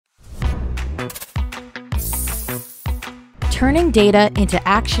Turning data into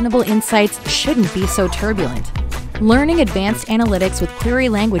actionable insights shouldn't be so turbulent. Learning advanced analytics with query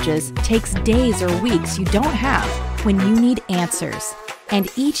languages takes days or weeks you don't have when you need answers. And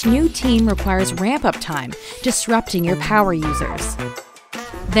each new team requires ramp-up time, disrupting your power users.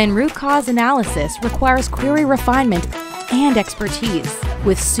 Then root cause analysis requires query refinement and expertise.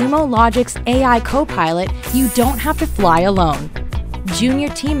 With Sumo Logic's AI Copilot, you don't have to fly alone. Junior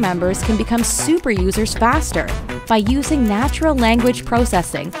team members can become super users faster by using natural language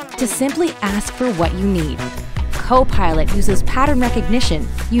processing to simply ask for what you need. Copilot uses pattern recognition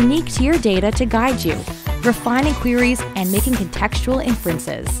unique to your data to guide you, refining queries and making contextual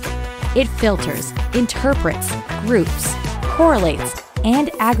inferences. It filters, interprets, groups, correlates, and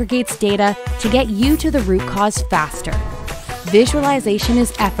aggregates data to get you to the root cause faster. Visualization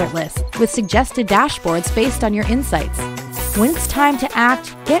is effortless with suggested dashboards based on your insights. When it's time to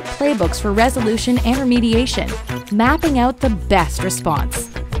act, get playbooks for resolution and remediation, mapping out the best response.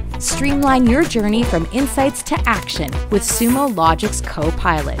 Streamline your journey from insights to action with Sumo Logic's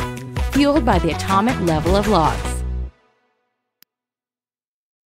Copilot, fueled by the atomic level of logs.